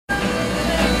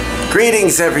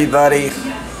Greetings, everybody.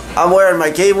 I'm wearing my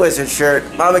Game Wizzard shirt.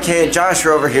 Mama K and Josh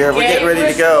are over here. We're getting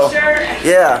ready to go.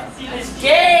 Yeah.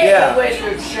 Game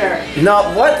Wizzard shirt. No,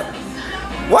 what?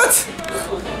 What?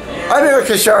 I'm Eric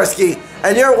Kosharsky,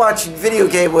 and you're watching Video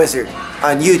Game Wizzard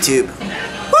on YouTube.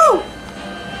 Woo!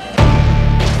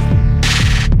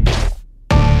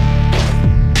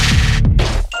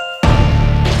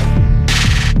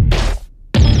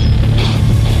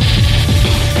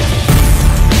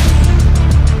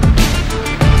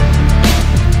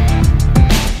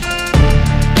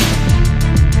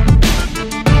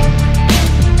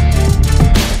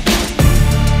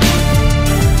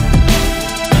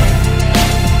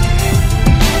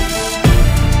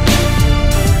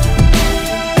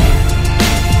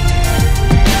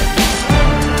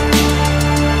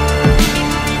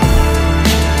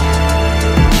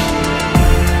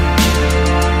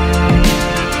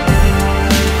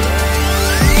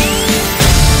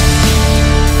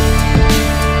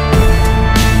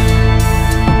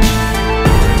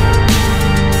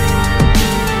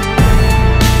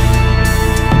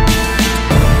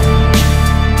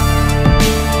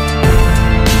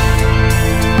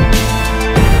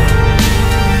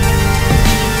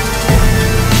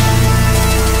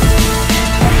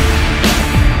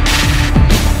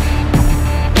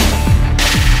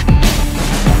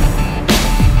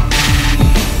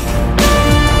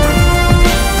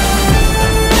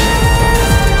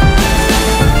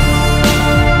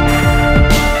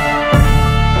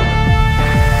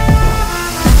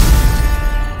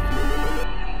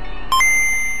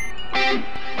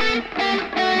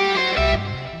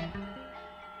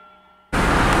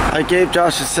 I gave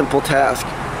Josh a simple task.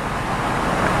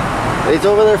 He's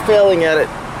over there failing at it.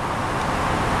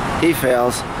 He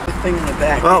fails. Thing in the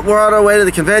back. Well, we're on our way to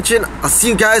the convention. I'll see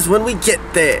you guys when we get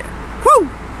there. Woo!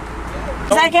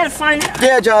 I gotta find it.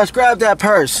 Yeah, Josh, grab that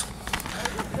purse.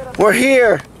 We're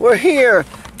here. We're here.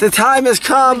 The time has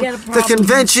come. The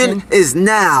convention is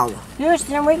now.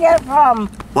 Houston, we got a problem.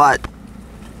 What?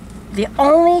 The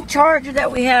only charger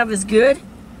that we have is good.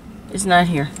 Is not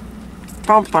here.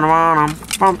 Do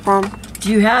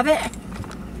you have it?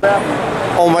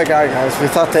 Oh my God, guys! We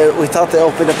thought they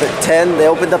opened up at 10. They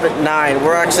opened up at 9.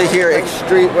 We're actually here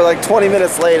extreme. We're like 20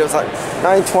 minutes late. It was like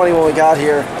 9:20 when we got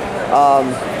here.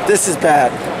 This is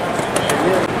bad.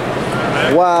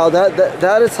 Wow,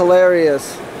 that is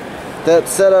hilarious. That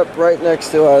setup right next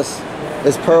to us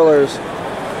is Perlers.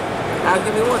 I'll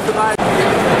give you one to buy.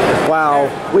 Wow,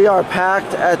 we are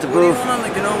packed at the booth. What do you want on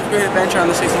the Gnome's Great Adventure on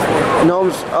the 64?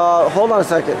 Gnomes, hold on a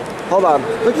second. Hold on.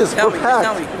 Look at this, we're packed.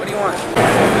 Tell me, what do you want?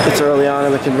 It's early on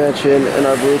in the convention and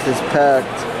our booth is packed.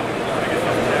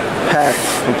 Packed,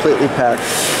 completely packed.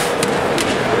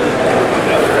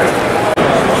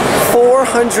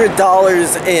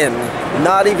 $400 in,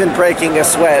 not even breaking a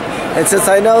sweat. And since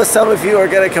I know some of you are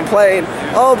going to complain,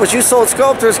 oh, but you sold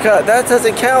Sculptor's Cut, that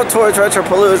doesn't count towards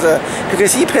Retropalooza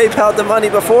because he PayPal'd the money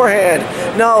beforehand.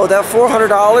 No, that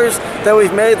 $400 that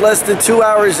we've made less than 2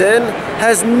 hours in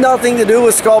has nothing to do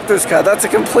with Sculptor's Cut. That's a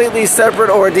completely separate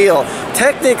ordeal.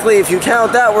 Technically, if you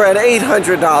count that, we're at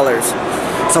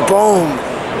 $800. So boom.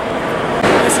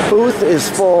 This booth is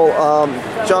full.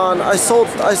 John, I sold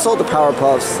the Power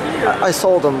Puffs. I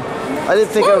sold them. I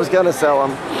didn't think I was gonna sell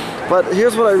them. But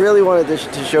here's what I really wanted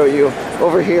to show you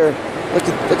over here. Look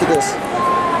at this.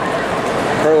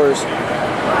 Hurlers.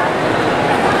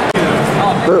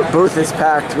 Booth is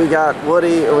packed. We got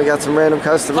Woody and we got some random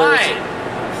customers. Hi.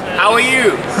 How are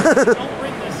you?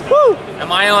 Woo!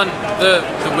 Am I on the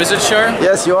Wizzard show?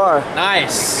 Yes, you are.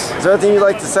 Nice. Is there anything you'd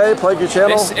like to say? Plug your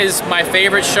channel? This is my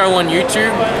favorite show on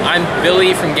YouTube. I'm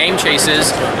Billy from Game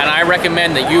Chasers, and I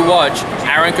recommend that you watch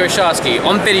Aaron Kosharsky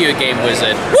on Video Game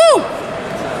Wizzard. Woo!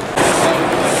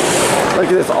 Look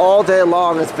at this, all day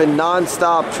long. It's been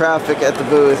non-stop traffic at the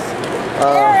booth.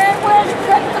 Aaron, where'd you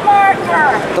put the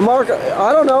marker? The marker,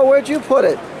 I don't know. Where'd you put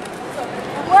it?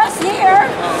 It was here.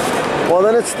 Well,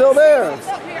 then it's still there.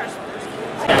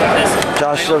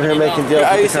 Josh is over here making deals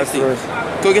with the customers.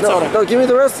 Go get soda. No, give me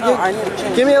the rest. No, I need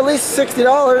change. Give me at least $60.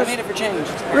 I need it for change.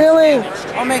 Really?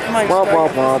 I'll make mine. Womp,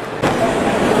 womp, womp.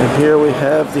 And here we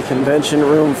have the convention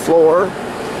room floor.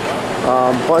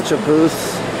 Bunch of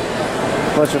booths.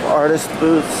 Bunch of artist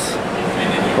booths.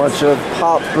 Bunch of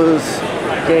pop booths.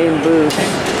 Game booths.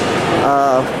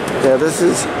 Yeah, this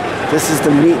is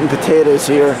the meat and potatoes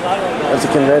here at the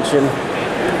convention.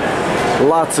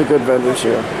 Lots of good vendors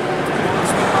here.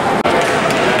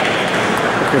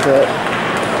 Look at that.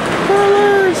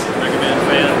 Hurlers!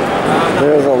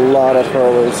 There's a lot of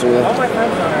hurlers here.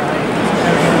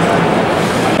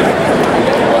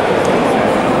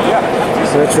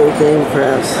 Retro game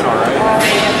crafts.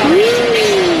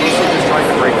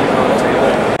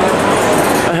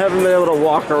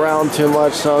 walk around too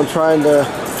much, so I'm trying to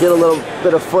get a little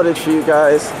bit of footage for you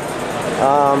guys.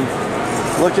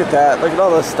 Look at that. Look at all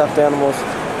those stuffed animals.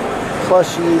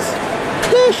 Plushies.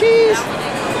 Plushies!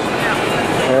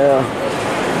 Yeah.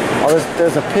 Oh,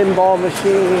 there's a pinball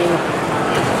machine.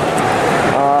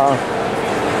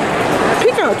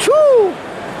 Pikachu!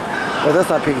 Well, that's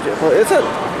not Pikachu. Well, is it?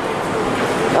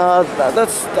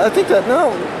 I think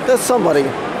that's somebody.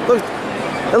 Look,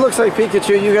 it looks like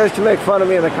Pikachu. You guys can make fun of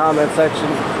me in the comment section.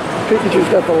 Pikachu's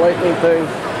got the lightning thing.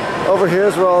 Over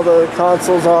here's where all the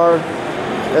consoles are.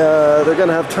 They're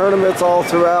gonna have tournaments all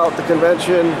throughout the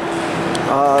convention.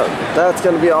 That's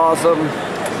gonna be awesome.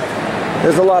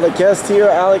 There's a lot of guests here.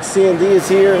 Alex C&D is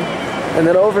here. And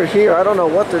then over here, I don't know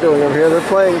what they're doing over here. They're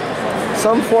playing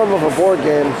some form of a board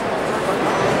game.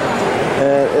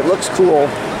 And it looks cool.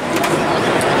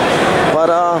 But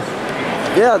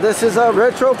yeah, this is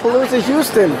Retropalooza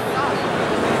Houston.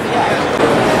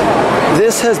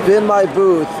 This has been my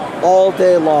booth all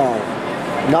day long.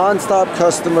 Non-stop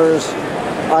customers.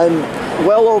 I'm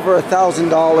well over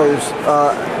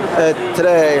 $1,000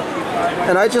 today.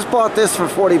 And I just bought this for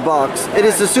 40 bucks. It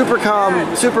is the Super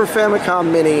Famicom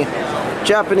Mini,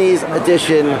 Japanese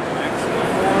edition.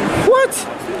 What?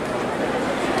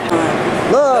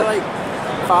 Look! Like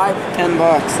 $5-10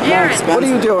 bucks. What are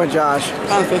you doing, Josh?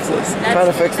 Trying to fix this. Trying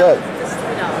to fix that.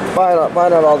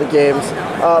 Buying out all the games.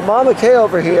 Mama K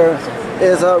over here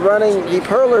is running the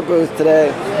Perler booth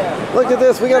today. Look at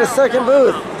this, we got a second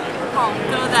booth. Go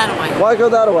that way. Why go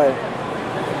that way?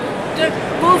 The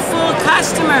booth full of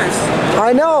customers.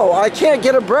 I know, I can't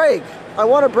get a break. I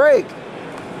want a break.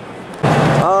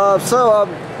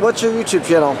 What's your YouTube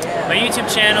channel? My YouTube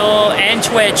channel and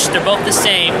Twitch, they're both the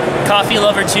same. Coffee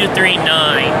Lover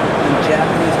 239.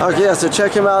 Okay, yeah, so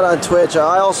check him out on Twitch.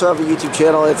 I also have a YouTube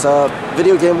channel. It's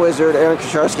Video Game Wizzard, Aaron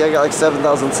Kosharsky. I got like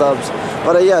 7,000 subs.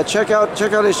 But yeah, check out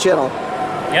his channel.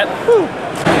 Yep. Woo.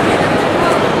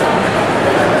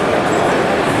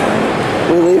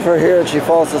 We leave her here and she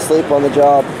falls asleep on the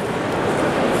job.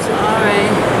 Sorry.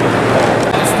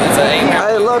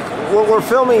 Hey, look, we're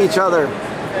filming each other.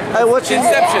 Hey, what's your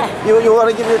Inception. You want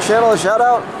to give your channel a shout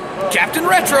out? Captain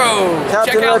Retro.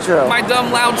 Captain Check Retro. out my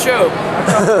dumb loud show.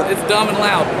 It's dumb and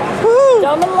loud. Woo!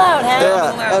 Dumb and loud, huh?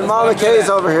 Yeah, and Mama K's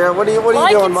over here. What are you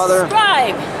doing, Mother?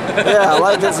 Subscribe. Yeah,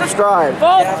 like and subscribe.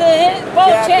 Both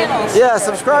channels. Yeah,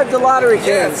 subscribe to Lottery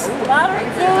Kings. Lottery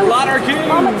King. Lottery King.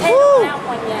 Mama K Woo. on that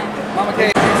one yet. Mama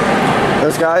K.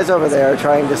 Those guys over there are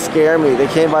trying to scare me. They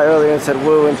came by earlier and said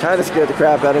woo and kind of scared the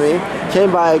crap out of me.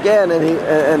 Came by again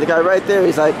and the guy right there,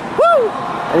 he's like woo!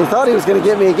 And he thought he was going to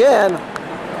get me again.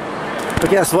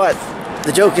 But guess what?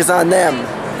 The joke is on them.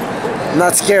 I'm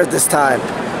not scared this time.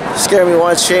 Scare me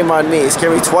once, shame on me.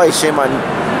 Scare me twice, shame on...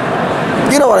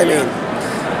 You know what I mean.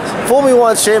 Fool me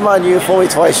once, shame on you. Fool me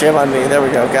twice, shame on me. There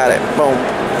we go. Got it. Boom.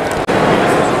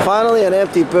 Finally, an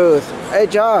empty booth. Hey,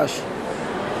 Josh.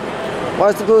 Why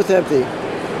is the booth empty?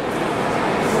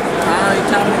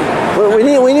 We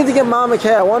need to get Mama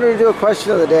K. I want her to do a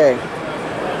question of the day.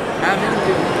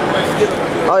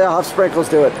 Oh yeah, I'll have Sprinkles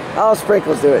do it.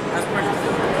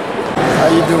 How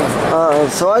you doing?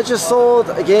 So I just sold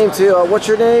a game to, what's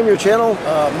your name, your channel?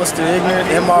 Mr. Ignorant,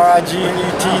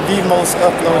 MRIGNUT, the most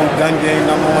uploaded gun game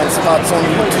 #1 spots on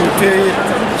YouTube, period.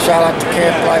 Shout out to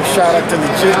Camp Life, shout out to the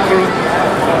Jit Crew.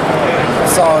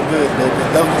 It's all good, baby.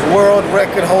 The world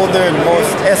record holder in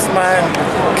most S-Mine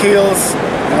kills,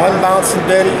 one bouncing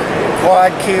Betty,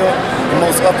 quad kill, the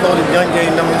most uploaded gun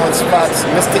game #1 spots,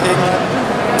 Mr. Ignorant.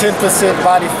 10%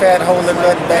 body fat, holding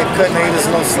nut back, cutting haters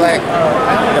no slack.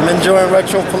 I'm enjoying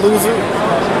Retropalooza.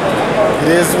 It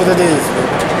is what it is.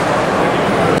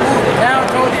 Down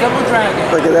towards Double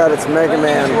Dragon. Look at that, it's Mega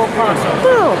Man.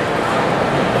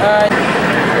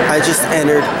 I just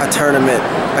entered a tournament,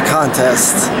 a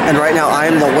contest, and right now I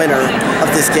am the winner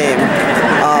of this game.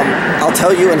 I'll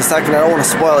tell you in a second, I don't want to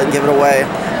spoil it and give it away,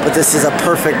 but this is a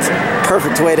perfect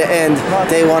way to end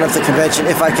day one of the convention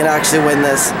if I can actually win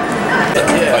this.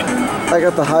 I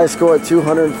got the high score at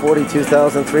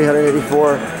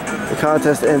 242,384. The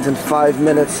contest ends in 5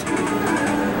 minutes.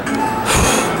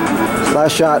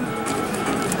 Last shot.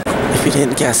 If you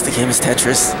didn't guess, the game is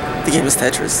Tetris. The game is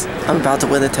Tetris. I'm about to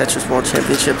win the Tetris World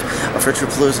Championship of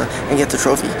Retropalooza and get the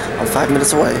trophy. I'm 5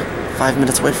 minutes away. 5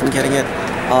 minutes away from getting it.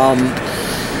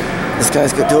 This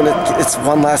guy's doing it. It's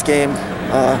one last game.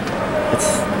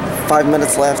 It's 5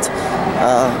 minutes left.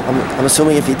 I'm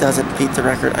assuming if he doesn't beat the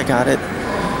record, I got it.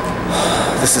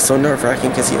 This is so nerve-wracking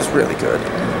because he is really good.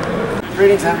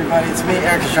 Greetings everybody, it's me,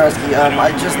 Aaron Kosharsky.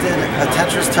 I just did a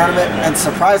Tetris tournament and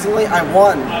surprisingly I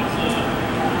won.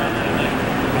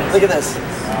 Look at this.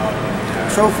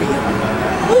 Trophy.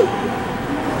 Woo.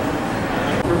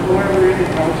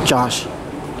 Josh,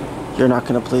 you're not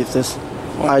going to believe this.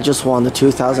 I just won the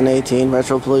 2018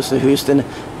 Retropalooza Houston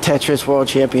Tetris World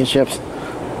Championships.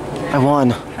 I won.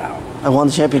 How? I won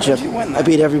the championship. How'd you win that? I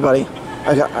beat everybody.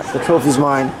 I got the trophy's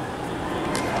mine.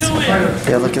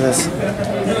 Yeah, look at this.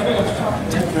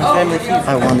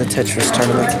 I won the Tetris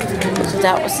tournament.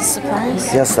 That was a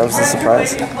surprise. Yes, that was a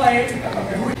surprise. Look at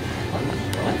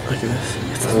this.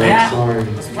 It's the panel.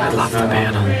 I love the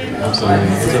panel. I'm sorry.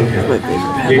 It's okay. My favorite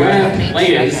panel. You're gonna have to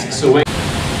play it, so wait.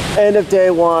 End of day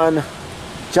one.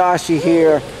 Joshy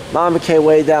here. Mama K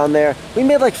way down there. We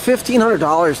made like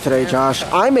 $1,500 today, Josh.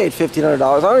 I made $1,500.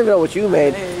 I don't even know what you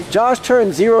made. Josh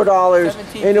turned $0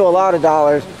 into a lot of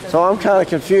dollars, so I'm kind of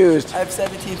confused. I have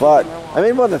 17. But I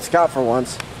made more than Scott for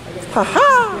once. Ha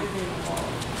ha!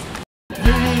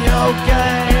 Video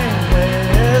game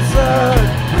Wizzard.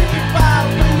 We buy,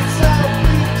 we sell,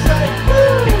 we trade.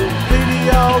 Woo!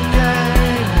 Video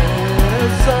game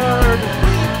Wizzard.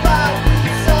 We buy, we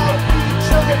sell, we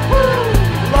trade. Woo!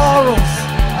 Laurels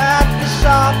at the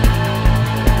shop.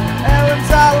 Aaron's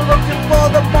out looking for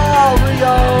the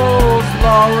Marios.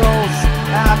 Laurels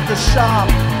at the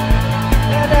shop.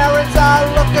 And Aaron's out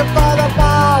looking for the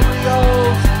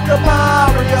Marios. The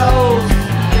Marios.